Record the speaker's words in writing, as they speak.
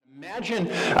Imagine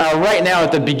right now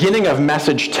at the beginning of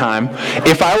message time,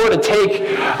 if I were to take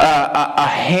a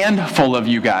handful of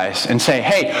you guys and say,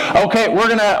 hey, okay, we're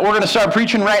gonna start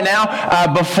preaching right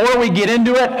now. Before we get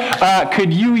into it,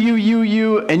 could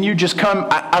you, and you just come.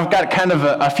 I've got kind of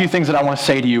a few things that I want to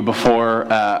say to you before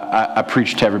I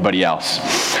preach to everybody else.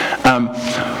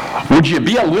 Would you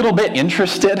be a little bit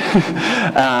interested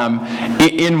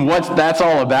in what that's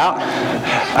all about?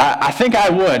 I think I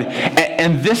would.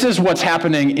 And this is what's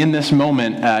happening in this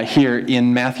moment here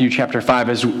in Matthew chapter 5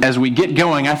 as we get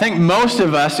going. I think most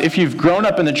of us, if you've grown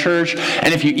up in the church,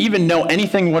 and if you even know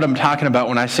anything what I'm talking about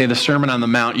when I say the Sermon on the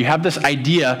Mount, you have this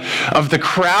idea of the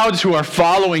crowds who are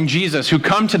following Jesus, who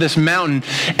come to this mountain,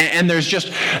 and there's just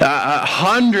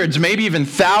hundreds, maybe even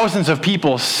thousands of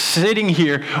people sitting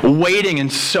here waiting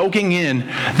and soaking in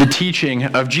the teaching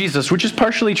of Jesus, which is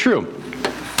partially true.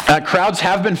 Crowds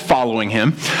have been following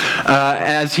him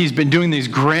as he's been doing these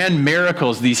grand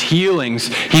miracles, these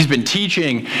healings. He's been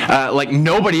teaching like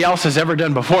nobody else has ever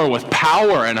done before with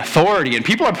power and authority, and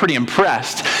people are pretty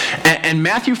impressed. And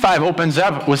Matthew 5 opens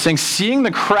up with saying, seeing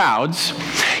the crowds,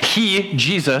 he,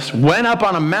 Jesus, went up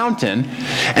on a mountain,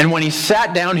 and when he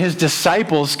sat down, his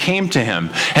disciples came to him.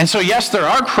 And so, yes, there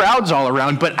are crowds all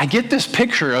around, but I get this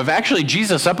picture of actually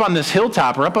Jesus up on this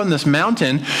hilltop or up on this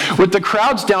mountain with the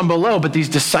crowds down below, but these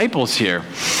disciples here.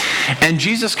 And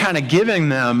Jesus kind of giving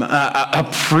them a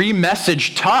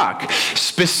pre-message talk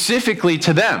specifically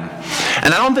to them.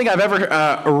 And I don't think I've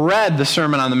ever read the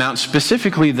Sermon on the Mount,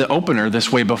 specifically the opener,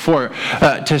 this way before,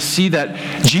 to see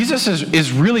that Jesus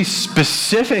is really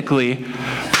specifically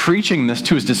preaching this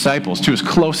to his disciples, to his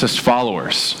closest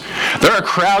followers. There are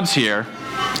crowds here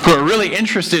who are really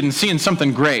interested in seeing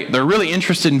something great. They're really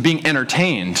interested in being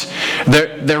entertained.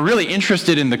 They're really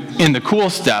interested in the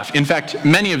cool stuff. In fact,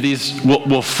 many of these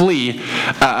will flee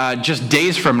just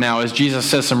days from now as Jesus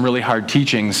says some really hard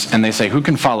teachings, and they say, who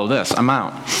can follow this? I'm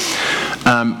out.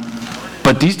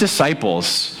 But these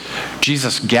disciples,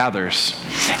 Jesus gathers,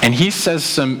 and he says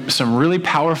some really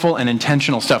powerful and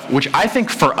intentional stuff, which I think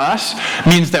for us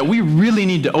means that we really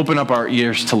need to open up our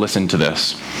ears to listen to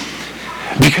this.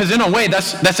 Because in a way,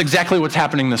 that's exactly what's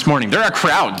happening this morning. There are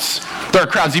crowds. There are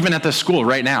crowds even at this school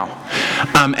right now.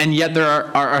 And yet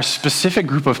there are a specific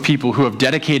group of people who have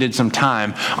dedicated some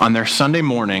time on their Sunday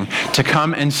morning to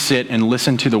come and sit and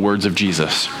listen to the words of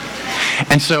Jesus.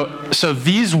 And so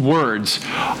these words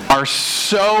are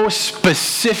so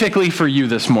specifically for you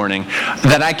this morning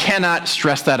that I cannot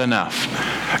stress that enough.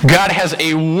 God has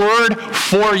a word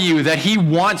for you that he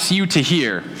wants you to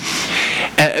hear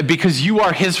because you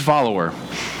are his follower.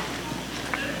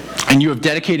 And you have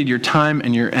dedicated your time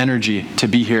and your energy to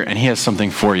be here, and he has something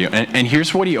for you. And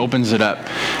here's what he opens it up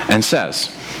and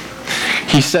says.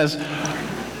 He says,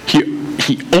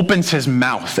 he opens his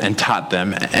mouth and taught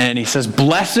them, and he says,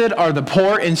 blessed are the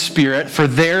poor in spirit, for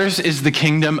theirs is the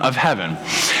kingdom of heaven.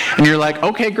 And you're like,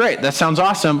 okay, great, that sounds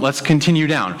awesome. Let's continue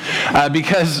down.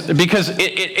 Because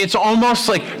it's almost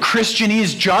like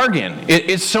Christianese jargon.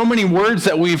 It's so many words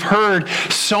that we've heard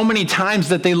so many times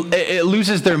that it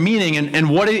loses their meaning. And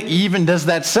what even does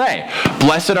that say?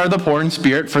 Blessed are the poor in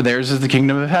spirit, for theirs is the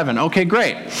kingdom of heaven. Okay,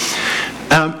 great.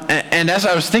 And as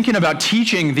I was thinking about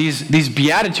teaching these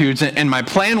Beatitudes, and my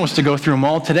plan was to go through them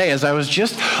all today, as I was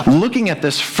just looking at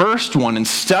this first one and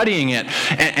studying it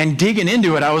and digging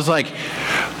into it, I was like,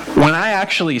 when I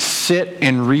actually sit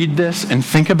and read this and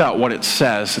think about what it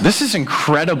says, this is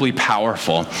incredibly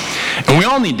powerful. And we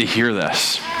all need to hear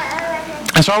this.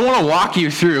 And so I want to walk you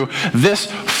through this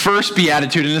first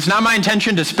beatitude. And it's not my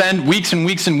intention to spend weeks and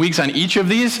weeks and weeks on each of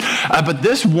these, but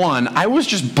this one, I was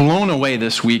just blown away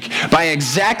this week by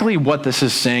exactly what this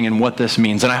is saying and what this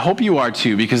means. And I hope you are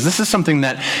too, because this is something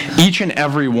that each and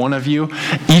every one of you,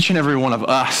 each and every one of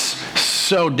us,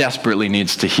 so desperately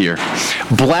needs to hear.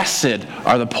 Blessed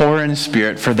are the poor in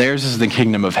spirit, for theirs is the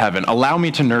kingdom of heaven. Allow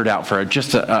me to nerd out for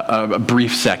just a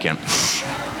brief second.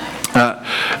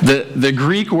 The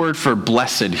Greek word for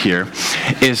blessed here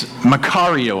is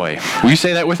makarioi. Will you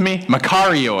say that with me?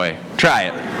 Makarioi. Try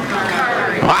it.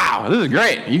 Wow, this is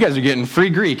great. You guys are getting free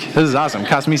Greek. This is awesome. It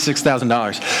cost me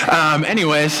 $6,000.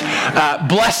 Anyways,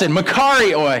 blessed,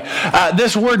 makarioi.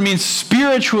 This word means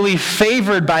spiritually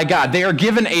favored by God. They are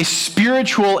given a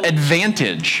spiritual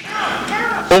advantage.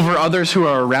 over others who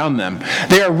are around them.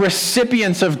 They are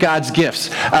recipients of God's gifts.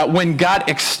 When God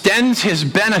extends his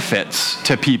benefits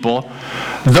to people,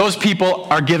 those people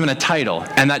are given a title,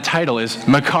 and that title is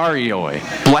Makarioi,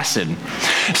 blessed.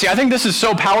 See, I think this is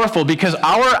so powerful because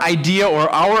our idea or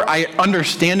our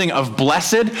understanding of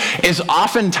blessed is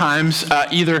oftentimes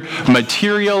either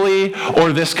materially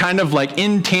or this kind of like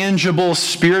intangible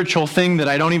spiritual thing that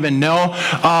I don't even know.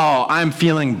 Oh, I'm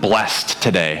feeling blessed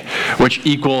today, which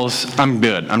equals I'm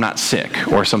good, I'm not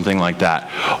sick, or something like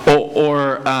that.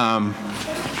 Or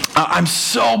I'm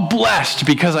so blessed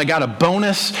because I got a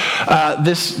bonus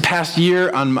this past year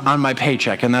on my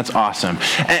paycheck, and that's awesome.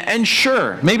 And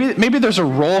sure, maybe there's a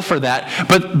role for that,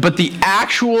 but the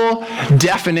actual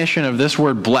definition of this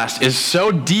word blessed is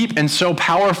so deep and so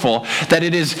powerful that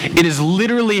it is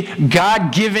literally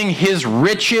God giving his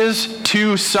riches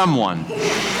to someone.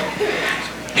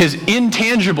 His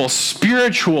intangible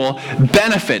spiritual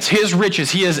benefits, his riches,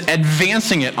 he is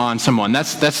advancing it on someone.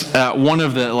 That's one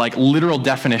of the like literal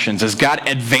definitions, is God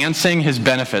advancing his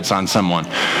benefits on someone.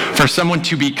 For someone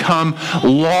to become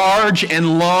large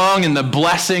and long in the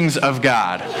blessings of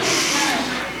God.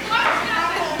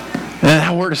 And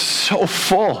that word is so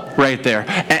full right there.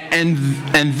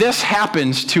 And this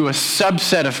happens to a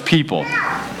subset of people.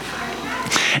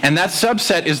 And that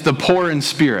subset is the poor in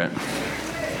spirit.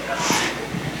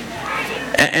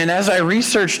 And as I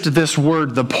researched this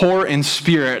word, the poor in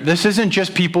spirit, this isn't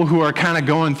just people who are kind of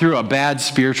going through a bad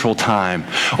spiritual time,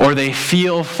 or they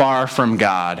feel far from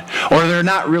God, or they're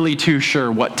not really too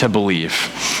sure what to believe.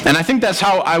 And I think that's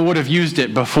how I would have used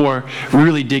it before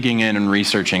really digging in and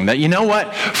researching. That, you know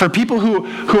what? For people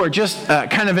who are just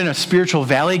kind of in a spiritual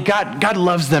valley, God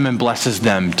loves them and blesses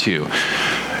them too.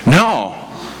 No,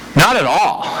 not at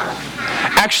all.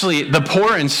 Actually, the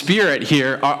poor in spirit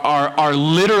here are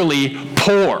literally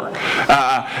poor.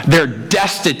 They're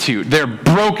destitute. They're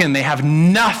broken. They have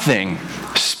nothing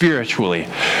spiritually.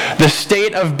 The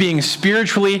state of being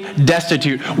spiritually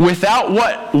destitute without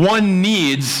what one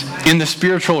needs in the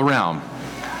spiritual realm.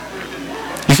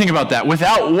 You think about that.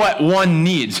 Without what one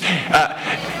needs.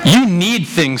 You need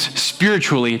things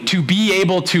spiritually to be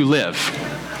able to live.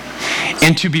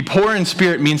 And to be poor in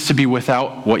spirit means to be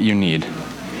without what you need.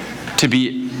 To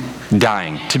be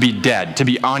dying, to be dead, to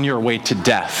be on your way to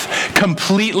death,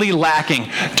 completely lacking,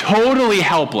 totally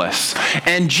helpless.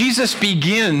 And Jesus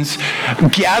begins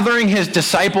gathering his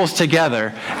disciples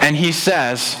together, and he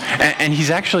says, and he's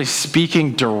actually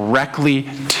speaking directly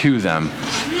to them.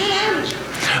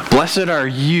 Blessed are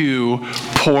you,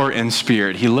 poor in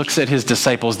spirit. He looks at his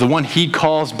disciples, the one he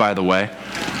calls, by the way,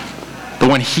 the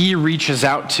one he reaches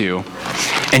out to,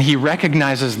 and he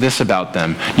recognizes this about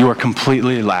them. You are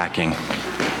completely lacking.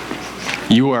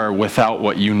 You are without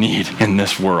what you need in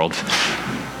this world.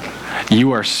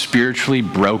 You are spiritually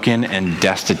broken and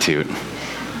destitute.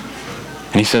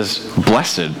 And he says,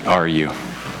 blessed are you.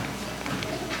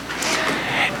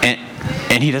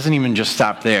 And he doesn't even just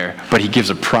stop there, but he gives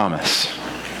a promise.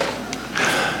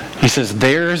 He says,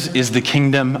 theirs is the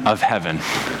kingdom of heaven.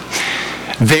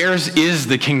 Theirs is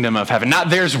the kingdom of heaven. Not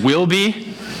theirs will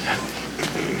be.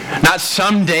 Not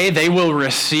someday they will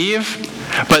receive.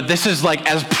 But this is like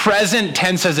as present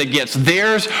tense as it gets.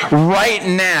 Theirs right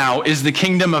now is the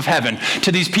kingdom of heaven.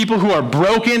 To these people who are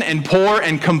broken and poor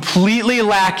and completely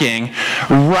lacking,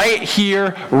 right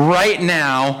here, right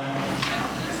now,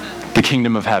 the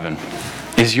kingdom of heaven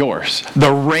is yours.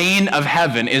 The reign of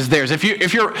heaven is theirs. If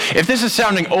this is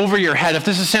sounding over your head, if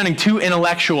this is sounding too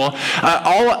intellectual,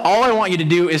 all I want you to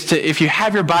do is to, if you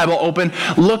have your Bible open,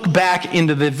 look back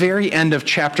into the very end of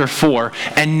chapter 4,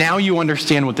 and now you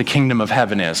understand what the kingdom of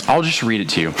heaven is. I'll just read it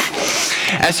to you.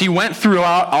 As he went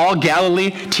throughout all Galilee,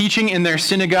 teaching in their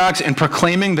synagogues and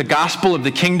proclaiming the gospel of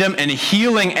the kingdom and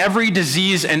healing every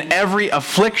disease and every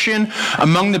affliction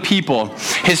among the people,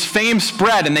 his fame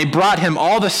spread, and they brought him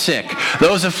all the sick,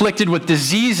 those afflicted with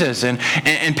diseases and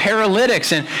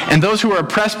paralytics and those who were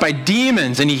oppressed by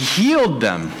demons, and he healed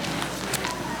them.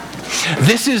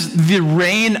 This is the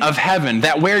reign of heaven,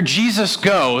 that where Jesus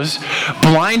goes,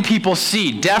 blind people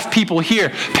see, deaf people hear,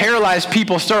 paralyzed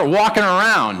people start walking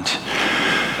around.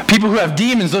 People who have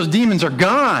demons, those demons are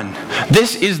gone.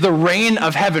 This is the reign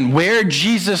of heaven. Where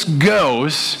Jesus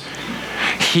goes,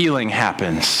 healing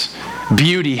happens.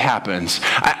 beauty happens.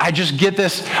 I just get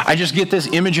this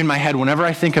image in my head whenever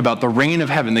I think about the reign of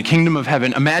heaven, the kingdom of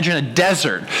heaven. Imagine a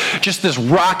desert, just this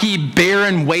rocky,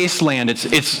 barren wasteland.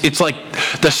 It's like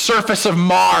the surface of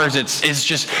Mars. It's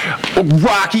just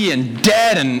rocky and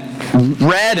dead and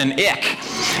red and ick.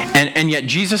 And yet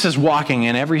Jesus is walking,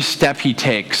 and every step he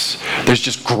takes, there's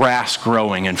just grass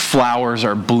growing and flowers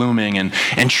are blooming and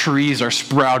trees are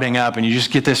sprouting up, and you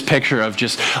just get this picture of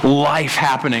just life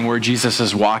happening where Jesus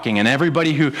is walking. And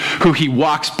everybody who he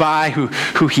walks by,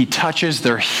 who he touches,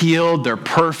 they're healed, they're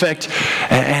perfect,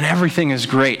 and everything is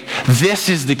great. This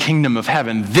is the kingdom of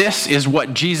heaven. This is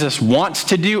what Jesus wants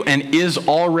to do and is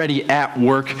already at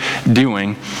work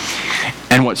doing.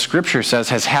 And what Scripture says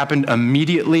has happened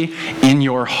immediately in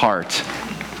your heart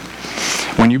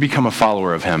when you become a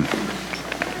follower of him.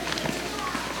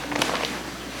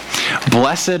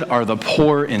 Blessed are the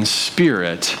poor in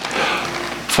spirit,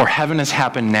 for heaven has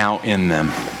happened now in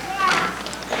them.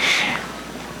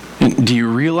 Do you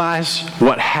realize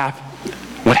what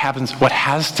happens? What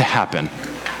has to happen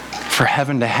for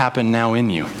heaven to happen now in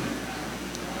you?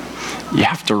 You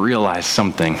have to realize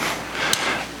something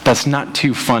that's not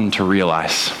too fun to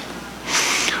realize.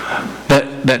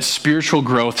 That spiritual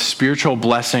growth, spiritual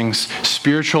blessings,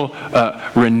 spiritual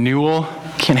renewal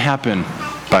can happen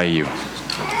by you.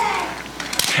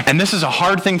 And this is a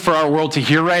hard thing for our world to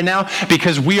hear right now,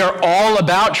 because we are all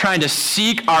about trying to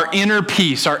seek our inner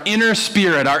peace, our inner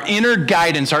spirit, our inner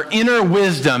guidance, our inner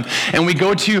wisdom. And we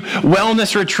go to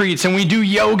wellness retreats and we do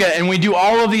yoga and we do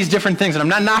all of these different things. And I'm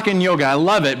not knocking yoga, I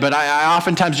love it, but I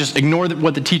oftentimes just ignore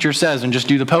what the teacher says and just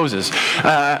do the poses.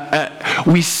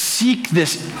 We seek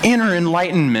this inner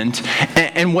enlightenment,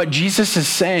 and what Jesus is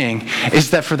saying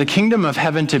is that for the kingdom of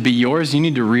heaven to be yours, you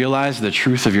need to realize the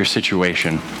truth of your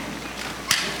situation.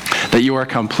 That you are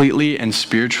completely and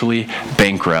spiritually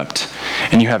bankrupt,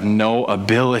 and you have no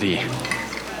ability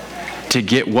to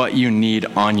get what you need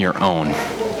on your own.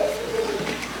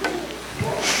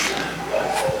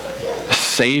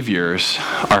 Saviors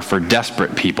are for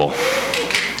desperate people.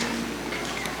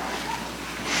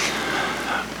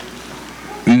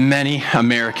 Many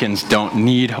Americans don't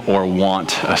need or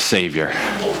want a savior.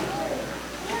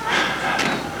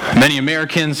 Many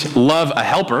Americans love a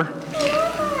helper.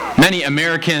 Many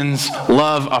Americans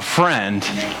love a friend.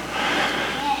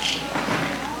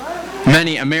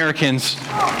 Many Americans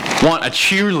want a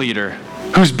cheerleader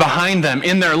who's behind them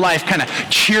in their life, kind of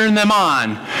cheering them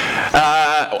on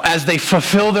as they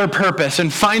fulfill their purpose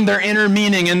and find their inner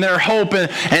meaning and their hope and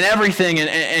everything.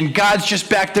 And God's just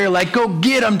back there like, go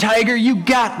get them, Tiger, you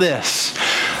got this.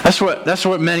 That's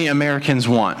what many Americans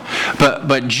want.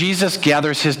 But Jesus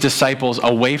gathers his disciples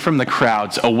away from the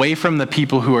crowds, away from the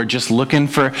people who are just looking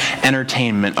for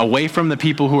entertainment, away from the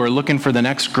people who are looking for the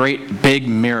next great big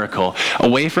miracle,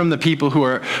 away from the people who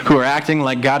are acting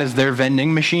like God is their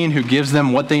vending machine, who gives them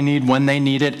what they need when they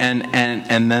need it, and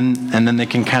then they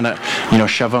can kind of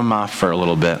shove them off for a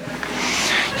little bit.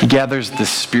 He gathers the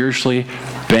spiritually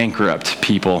bankrupt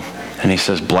people, and he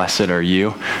says, blessed are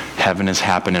you. Heaven is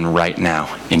happening right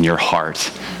now in your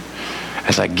heart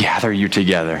as I gather you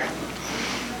together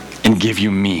and give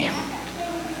you me.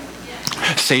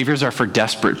 Saviors are for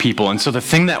desperate people. And so the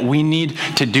thing that we need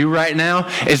to do right now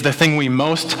is the thing we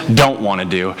most don't want to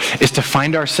do, is to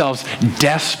find ourselves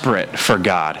desperate for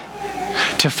God.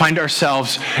 To find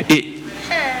ourselves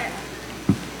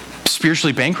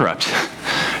spiritually bankrupt.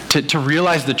 To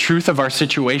realize the truth of our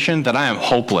situation, that I am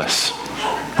hopeless.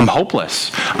 I'm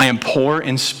hopeless. I am poor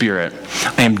in spirit.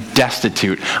 I am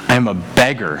destitute. I am a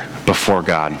beggar before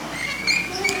God.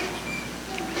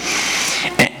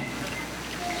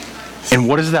 And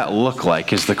what does that look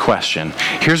like is the question.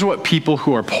 Here's what people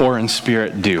who are poor in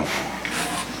spirit do.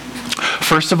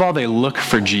 First of all, they look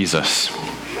for Jesus.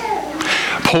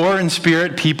 Poor in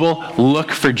spirit people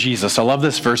look for Jesus. I love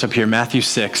this verse up here, Matthew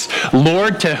 6.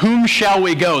 Lord, to whom shall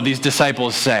we go? These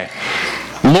disciples say.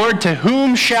 Lord, to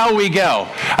whom shall we go?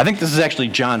 I think this is actually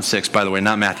John 6, by the way,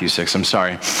 not Matthew 6. I'm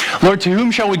sorry. Lord, to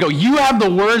whom shall we go? You have the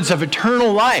words of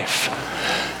eternal life.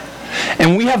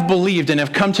 And we have believed and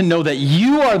have come to know that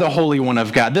you are the Holy One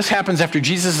of God. This happens after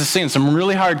Jesus is saying some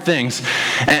really hard things.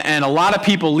 And a lot of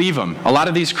people leave him. A lot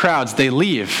of these crowds, they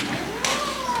leave.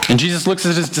 And Jesus looks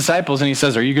at his disciples and he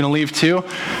says, are you going to leave too?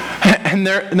 And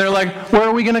they're like, where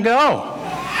are we going to go?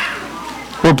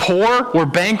 We're poor, we're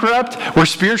bankrupt, we're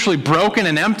spiritually broken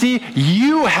and empty.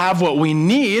 You have what we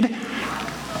need.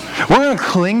 We're going to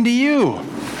cling to you.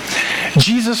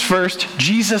 Jesus first,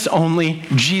 Jesus only,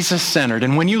 Jesus centered.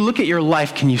 And when you look at your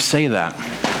life, can you say that?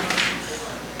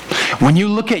 When you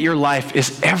look at your life,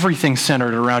 is everything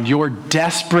centered around your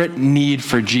desperate need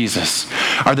for Jesus?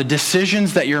 Are the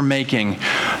decisions that you're making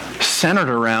centered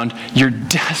around your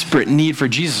desperate need for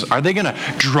Jesus? Are they going to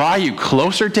draw you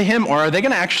closer to him, or are they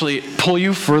going to actually pull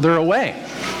you further away?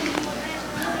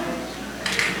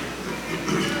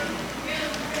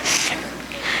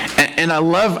 And I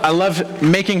love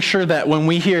making sure that when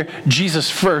we hear Jesus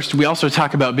first, we also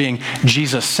talk about being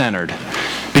Jesus-centered.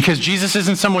 Because Jesus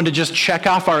isn't someone to just check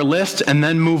off our list and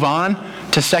then move on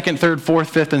to second, third, fourth,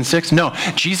 fifth, and sixth. No,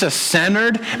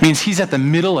 Jesus-centered means he's at the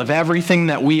middle of everything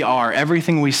that we are,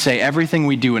 everything we say, everything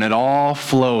we do, and it all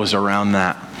flows around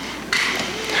that.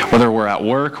 Whether we're at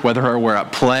work, whether we're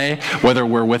at play, whether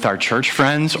we're with our church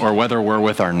friends, or whether we're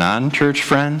with our non-church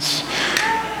friends,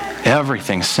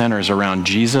 everything centers around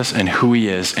Jesus and who he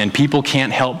is. And people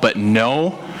can't help but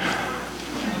know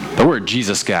that we're a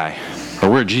Jesus guy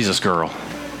or we're a Jesus girl.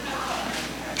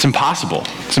 It's impossible.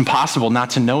 It's impossible not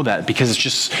to know that because it's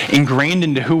just ingrained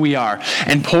into who we are.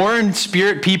 And poor in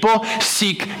spirit people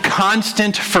seek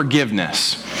constant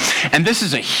forgiveness. And this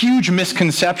is a huge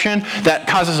misconception that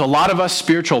causes a lot of us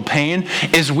spiritual pain,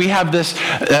 is we have this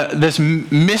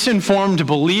misinformed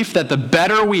belief that the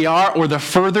better we are or the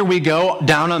further we go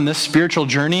down on this spiritual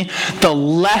journey, the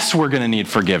less we're going to need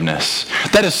forgiveness.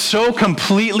 That is so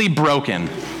completely broken.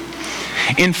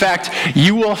 In fact,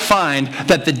 you will find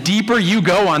that the deeper you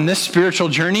go on this spiritual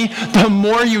journey, the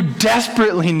more you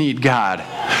desperately need God.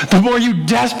 The more you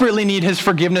desperately need his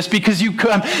forgiveness, because you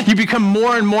become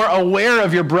more and more aware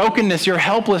of your brokenness, your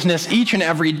helplessness each and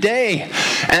every day.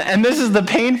 And this is the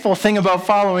painful thing about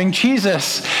following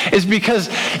Jesus, is because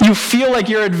you feel like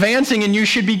you're advancing and you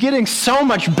should be getting so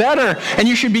much better and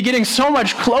you should be getting so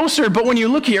much closer, but when you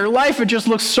look at your life, it just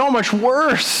looks so much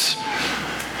worse.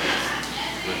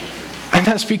 And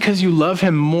that's because you love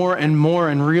him more and more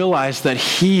and realize that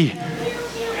he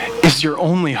is your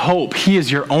only hope. He is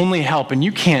your only help. And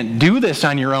you can't do this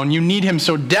on your own. You need him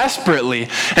so desperately.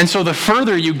 And so the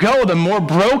further you go, the more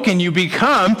broken you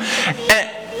become.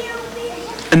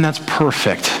 And that's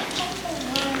perfect.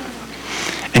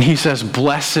 And he says,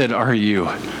 blessed are you,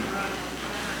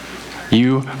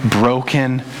 you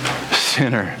broken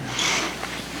sinner.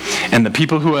 And the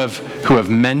people who have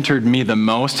mentored me the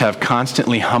most have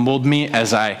constantly humbled me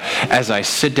as I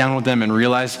sit down with them and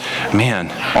realize, man,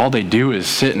 all they do is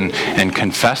sit and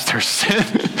confess their sin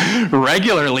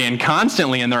regularly and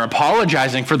constantly, and they're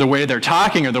apologizing for the way they're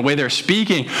talking or the way they're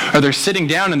speaking, or they're sitting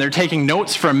down and they're taking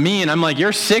notes from me, and I'm like,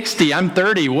 you're 60, I'm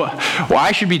 30, well,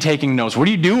 I should be taking notes. What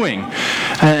are you doing?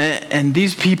 And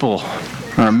these people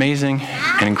are amazing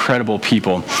and incredible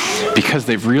people because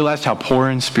they've realized how poor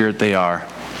in spirit they are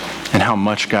and how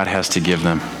much God has to give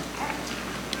them.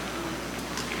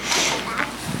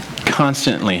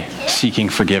 Constantly seeking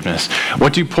forgiveness.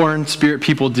 What do poor in spirit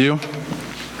people do?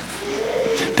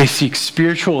 They seek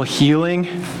spiritual healing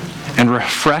and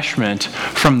refreshment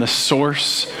from the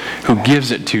source who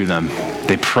gives it to them.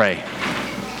 They pray.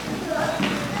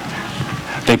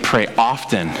 They pray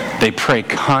often. They pray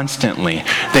constantly.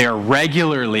 They are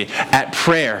regularly at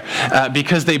prayer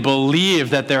because they believe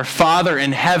that their Father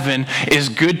in heaven is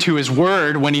good to his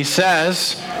word when he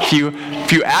says, if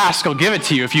you ask, I'll give it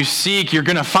to you. If you seek, you're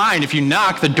going to find. If you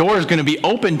knock, the door is going to be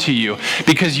open to you,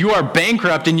 because you are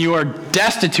bankrupt and you are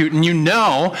destitute, and you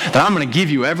know that I'm going to give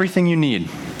you everything you need.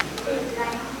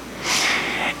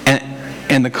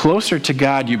 And the closer to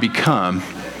God you become,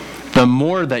 the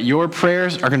more that your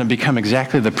prayers are going to become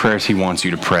exactly the prayers he wants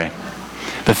you to pray.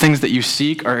 The things that you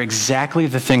seek are exactly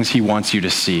the things he wants you to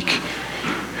seek.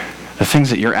 The things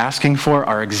that you're asking for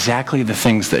are exactly the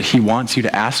things that he wants you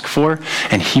to ask for,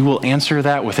 and he will answer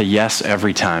that with a yes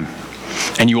every time.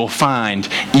 And you will find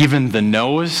even the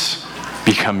no's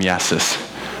become yeses,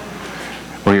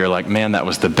 where you're like, man, that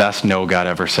was the best no God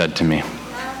ever said to me.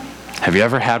 Have you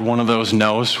ever had one of those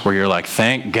no's where you're like,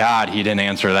 thank God he didn't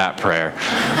answer that prayer?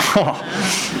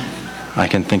 I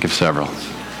can think of several.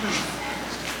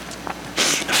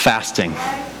 Fasting.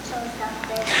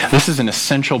 This is an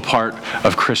essential part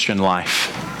of Christian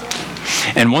life.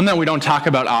 And one that we don't talk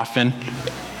about often,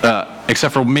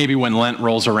 except for maybe when Lent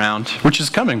rolls around, which is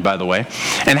coming, by the way.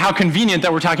 And how convenient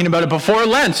that we're talking about it before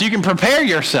Lent, so you can prepare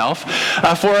yourself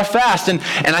for a fast. And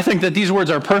I think that these words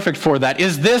are perfect for that.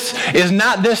 Is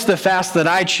not this the fast that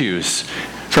I choose?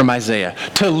 From Isaiah.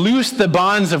 To loose the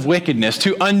bonds of wickedness,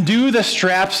 to undo the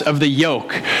straps of the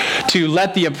yoke, to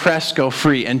let the oppressed go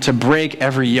free, and to break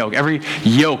every yoke. Every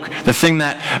yoke, the thing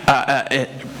that it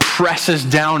presses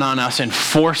down on us and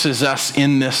forces us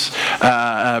in this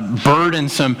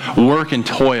burdensome work and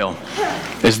toil,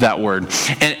 is that word.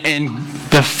 And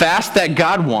the fast that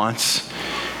God wants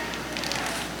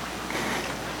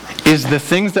is the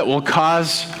things that will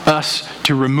cause us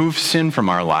to remove sin from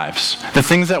our lives, the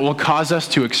things that will cause us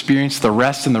to experience the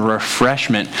rest and the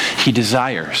refreshment he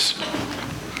desires.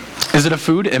 Is it a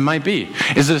food? It might be.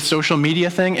 Is it a social media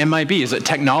thing? It might be. Is it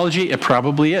technology? It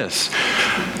probably is.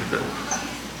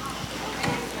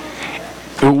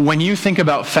 When you think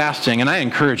about fasting, and I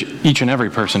encourage each and every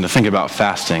person to think about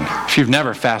fasting. If you've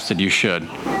never fasted, you should.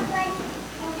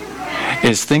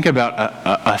 Is think about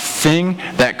a thing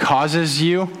that causes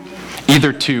you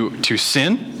either to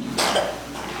sin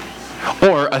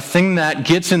or a thing that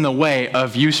gets in the way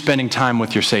of you spending time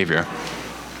with your Savior.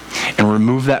 And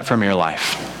remove that from your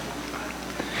life.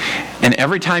 And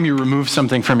every time you remove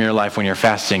something from your life when you're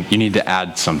fasting, you need to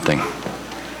add something.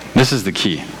 This is the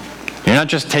key. You're not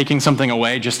just taking something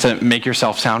away just to make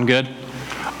yourself sound good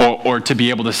or to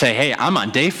be able to say, hey, I'm on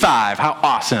day 5. How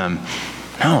awesome.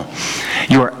 No,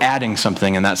 you are adding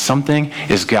something, and that something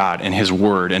is God and His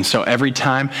Word. And so every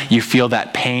time you feel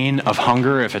that pain of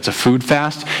hunger, if it's a food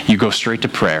fast, you go straight to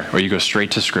prayer or you go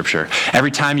straight to Scripture. Every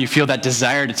time you feel that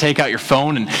desire to take out your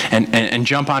phone and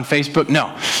jump on Facebook,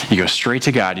 no, you go straight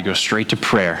to God, you go straight to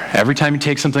prayer. Every time you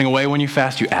take something away when you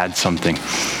fast, you add something.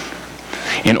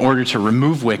 In order to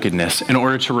remove wickedness, in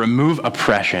order to remove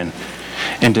oppression,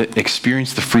 and to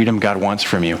experience the freedom God wants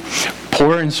from you.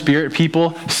 Poor in spirit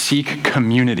people seek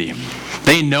community.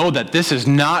 They know that this is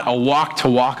not a walk to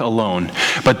walk alone,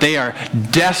 but they are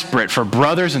desperate for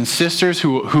brothers and sisters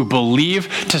who believe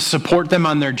to support them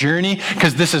on their journey,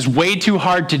 because this is way too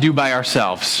hard to do by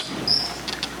ourselves.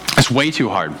 It's way too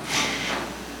hard.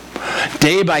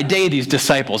 Day by day, these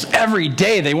disciples, every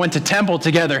day they went to temple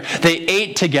together, they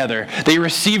ate together, they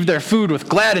received their food with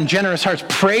glad and generous hearts,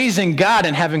 praising God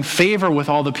and having favor with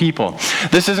all the people.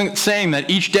 This isn't saying that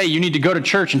each day you need to go to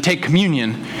church and take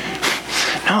communion.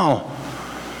 No.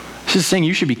 This is saying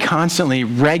you should be constantly,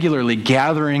 regularly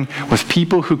gathering with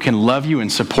people who can love you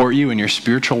and support you in your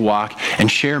spiritual walk and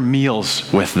share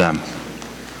meals with them.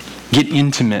 Get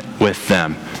intimate with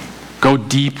them. Go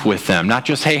deep with them. Not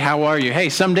just, hey, how are you? Hey,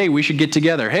 someday we should get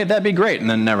together. Hey, that'd be great. And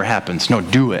then it never happens. No,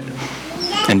 do it.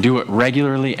 And do it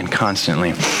regularly and constantly.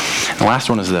 And the last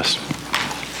one is this.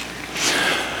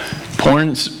 Poor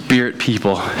in spirit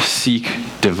people seek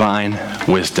divine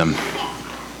wisdom.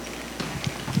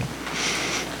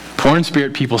 Poor in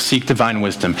spirit people seek divine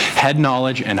wisdom, head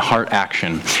knowledge, and heart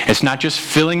action. It's not just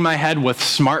filling my head with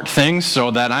smart things so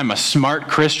that I'm a smart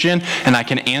Christian and I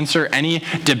can answer any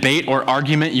debate or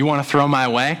argument you want to throw my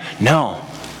way. No.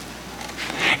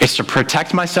 It's to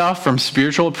protect myself from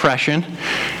spiritual oppression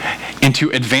and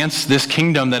to advance this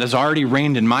kingdom that has already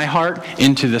reigned in my heart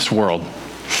into this world.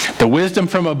 The wisdom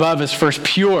from above is first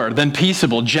pure, then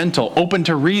peaceable, gentle, open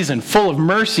to reason, full of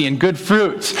mercy and good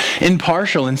fruits,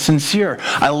 impartial and sincere.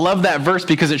 I love that verse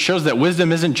because it shows that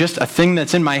wisdom isn't just a thing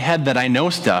that's in my head that I know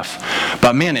stuff,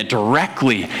 but man, it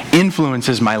directly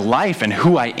influences my life and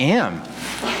who I am.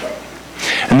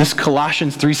 And this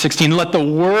Colossians 3:16, let the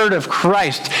word of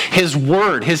Christ, His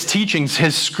word, His teachings,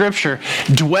 His scripture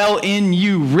dwell in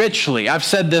you richly. I've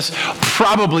said this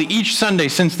probably each Sunday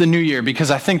since the new year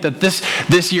because I think that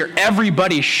this year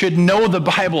everybody should know the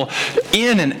Bible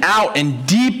in and out and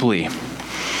deeply.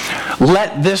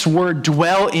 Let this word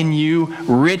dwell in you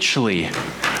richly.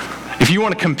 If you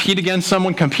want to compete against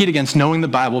someone, compete against knowing the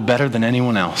Bible better than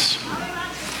anyone else.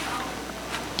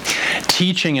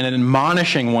 Teaching and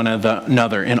admonishing one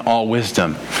another in all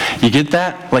wisdom. You get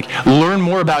that? Like, learn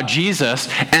more about Jesus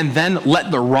and then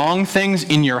let the wrong things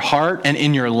in your heart and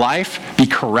in your life be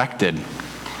corrected.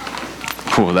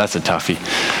 Ooh, that's a toughie.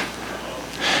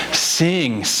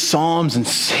 Sing psalms and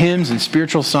hymns and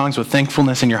spiritual songs with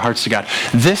thankfulness in your hearts to God.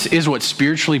 This is what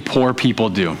spiritually poor people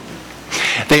do.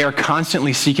 They are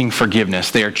constantly seeking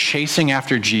forgiveness. They are chasing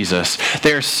after Jesus.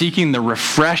 They are seeking the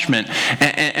refreshment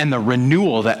and the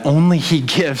renewal that only He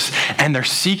gives. And they're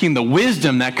seeking the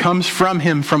wisdom that comes from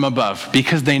Him from above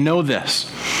because they know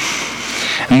this.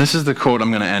 And this is the quote I'm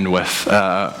going to end with.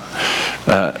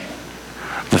 The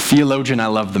theologian I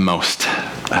love the most,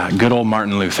 good old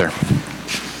Martin Luther.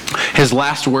 His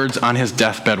last words on his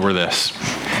deathbed were this: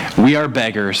 "We are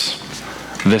beggars.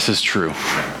 This is true."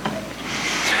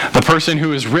 The person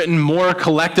who has written more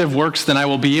collective works than I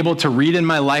will be able to read in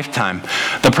my lifetime.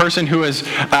 The person who has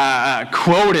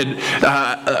quoted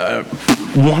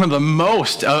one of the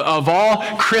most of all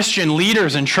Christian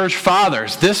leaders and church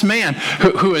fathers. This man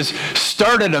who has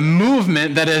started a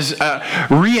movement that has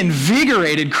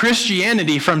reinvigorated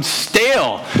Christianity from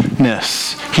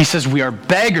staleness. He says, we are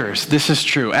beggars. This is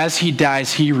true. As he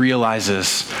dies, he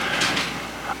realizes,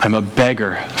 I'm a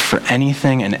beggar for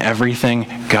anything and everything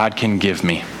God can give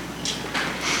me.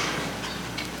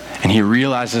 And he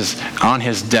realizes on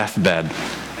his deathbed,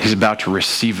 He's about to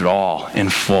receive it all in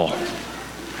full.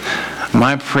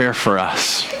 My prayer for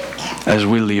us as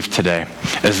we leave today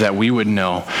is that we would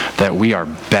know that we are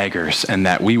beggars and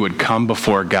that we would come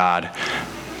before God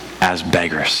as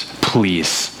beggars.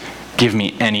 Please, give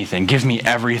me anything. Give me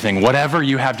everything. Whatever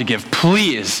you have to give,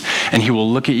 please. And he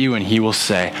will look at you and he will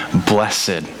say,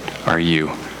 blessed are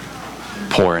you,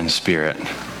 poor in spirit.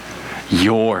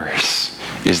 Yours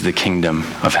is the kingdom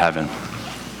of heaven.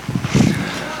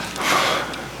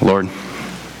 Lord,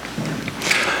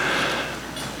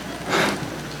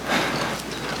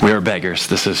 we are beggars.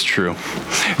 This is true.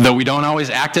 Though we don't always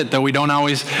act it, though we don't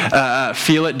always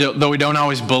feel it, though we don't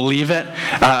always believe it,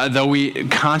 though we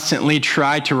constantly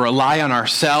try to rely on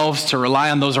ourselves, to rely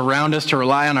on those around us, to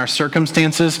rely on our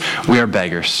circumstances, we are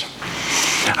beggars.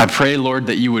 I pray, Lord,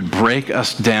 that you would break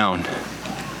us down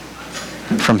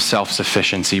from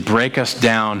self-sufficiency. Break us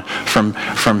down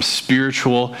from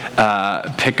spiritual,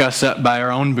 pick us up by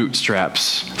our own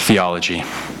bootstraps theology.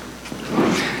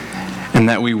 And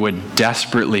that we would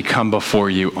desperately come before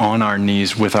you on our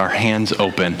knees with our hands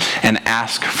open and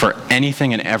ask for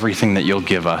anything and everything that you'll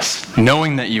give us,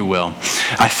 knowing that you will.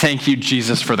 I thank you,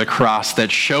 Jesus, for the cross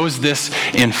that shows this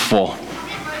in full.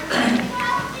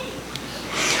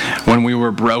 When we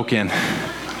were broken,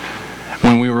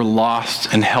 when we were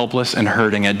lost and helpless and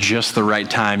hurting at just the right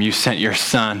time, you sent your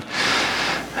Son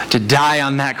to die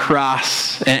on that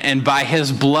cross and by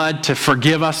his blood to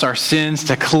forgive us our sins,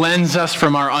 to cleanse us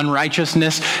from our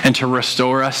unrighteousness, and to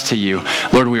restore us to you.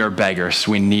 Lord, we are beggars.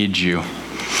 We need you.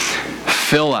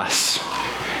 Fill us,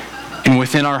 and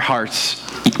within our hearts,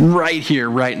 right here,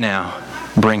 right now,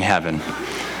 bring heaven.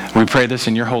 We pray this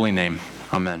in your holy name.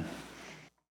 Amen.